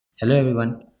Hello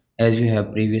everyone. As you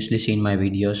have previously seen my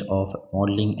videos of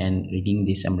modeling and rigging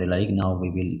this umbrella rig, now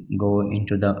we will go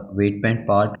into the weight band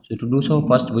part. So to do so,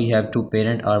 first we have to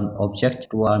parent our object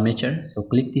to armature. So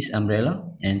click this umbrella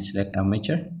and select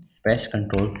armature. Press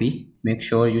Ctrl P. Make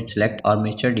sure you select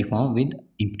armature deform with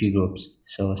empty groups.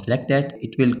 So select that.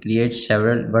 It will create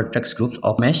several vertex groups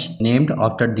of mesh named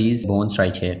after these bones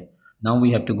right here. Now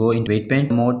we have to go into weight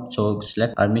band mode. So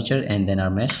select armature and then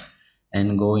our mesh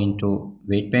and go into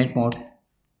weight band mode.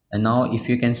 And now if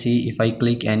you can see, if I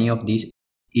click any of these,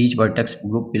 each vertex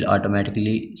group will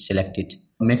automatically select it.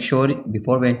 Make sure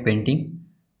before weight painting,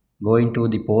 go into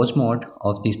the pose mode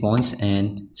of these bonds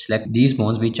and select these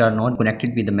bonds which are not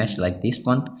connected with the mesh, like this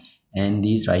one and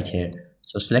these right here.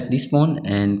 So select this bond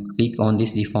and click on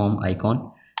this deform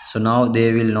icon. So now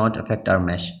they will not affect our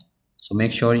mesh. So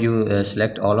make sure you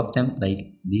select all of them,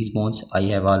 like these bonds. I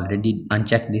have already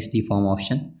unchecked this deform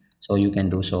option, so you can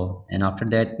do so. And after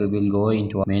that we will go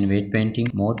into main weight painting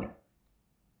mode.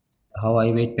 How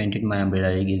I weight painted my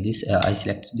umbrella rig is this. I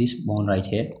select this bond right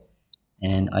here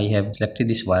and I have selected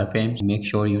this wireframe. Make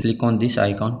sure you click on this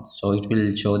icon, so it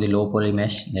will show the low poly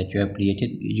mesh that you have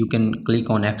created. You can click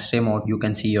on X-ray mode. You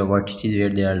can see your vertices where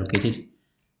they are located.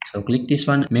 So click this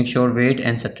one. Make sure weight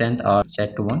and strength are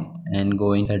set to 1 and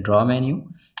go in the draw menu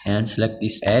and select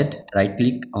this add. Right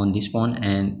click on this one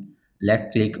and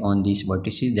left click on these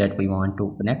vertices that we want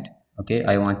to connect. Okay,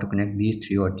 I want to connect these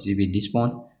 3 vertices with this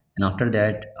one, and after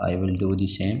that I will do the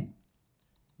same,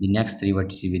 the next 3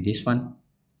 vertices with this one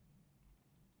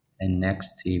and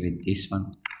next 3 with this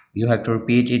one. You have to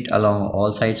repeat it along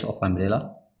all sides of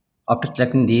umbrella. After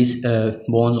selecting these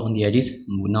bones on the edges,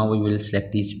 now we will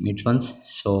select these mid ones.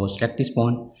 So select this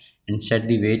bone and set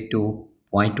the weight to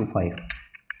 0.25.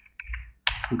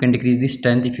 You can decrease the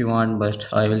strength if you want, but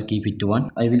I will keep it to 1.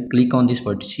 I will click on this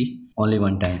vertex only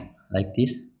one time, like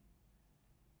this.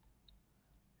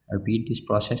 Repeat this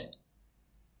process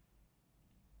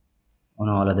on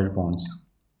all other bones.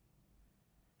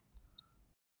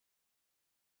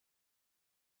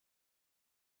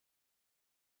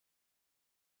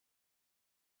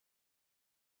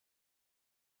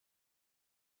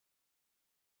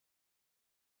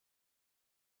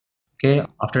 Okay,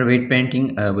 after weight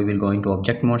painting, we will go into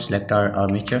object mode, select our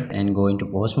armature and go into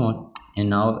pose mode. And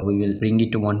now we will bring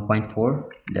it to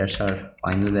 1.4. That's our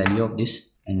final value of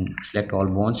this, and select all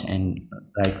bones and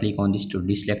right click on this to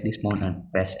deselect this bone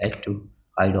and press H to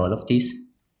hide all of these,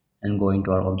 and go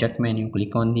into our object menu,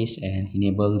 click on this and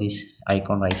enable this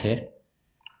icon right here.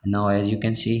 And now as you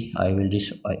can see, I will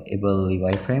disable the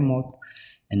wireframe mode,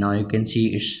 and now you can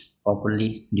see it's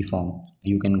properly deformed.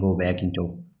 You can go back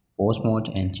into pose mode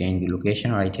and change the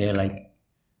location right here, like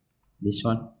this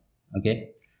one. Okay,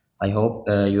 I hope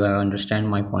you have understand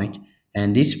my point.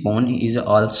 And this bone is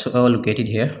also located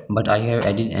here, but I have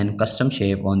added an custom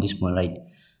shape on this bone, right?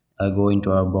 Go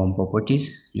into our bone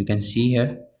properties. You can see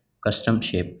here custom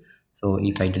shape. So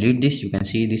if I delete this, you can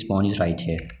see this bone is right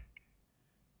here,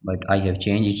 but I have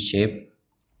changed its shape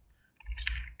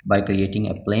by creating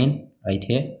a plane right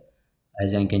here.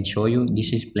 As I can show you,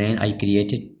 this is plane I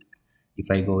created. If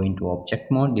I go into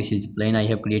object mode, this is the plane I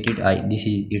have created. This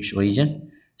is its origin,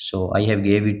 so I have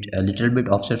gave it a little bit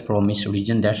offset from its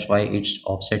origin. That's why it's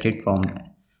offsetted from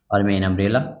our main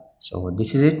umbrella. So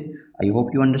this is it. I hope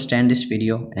you understand this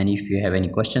video, and if you have any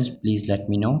questions, please let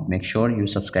me know. Make sure you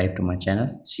subscribe to my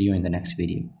channel. See you in the next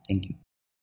video. Thank you.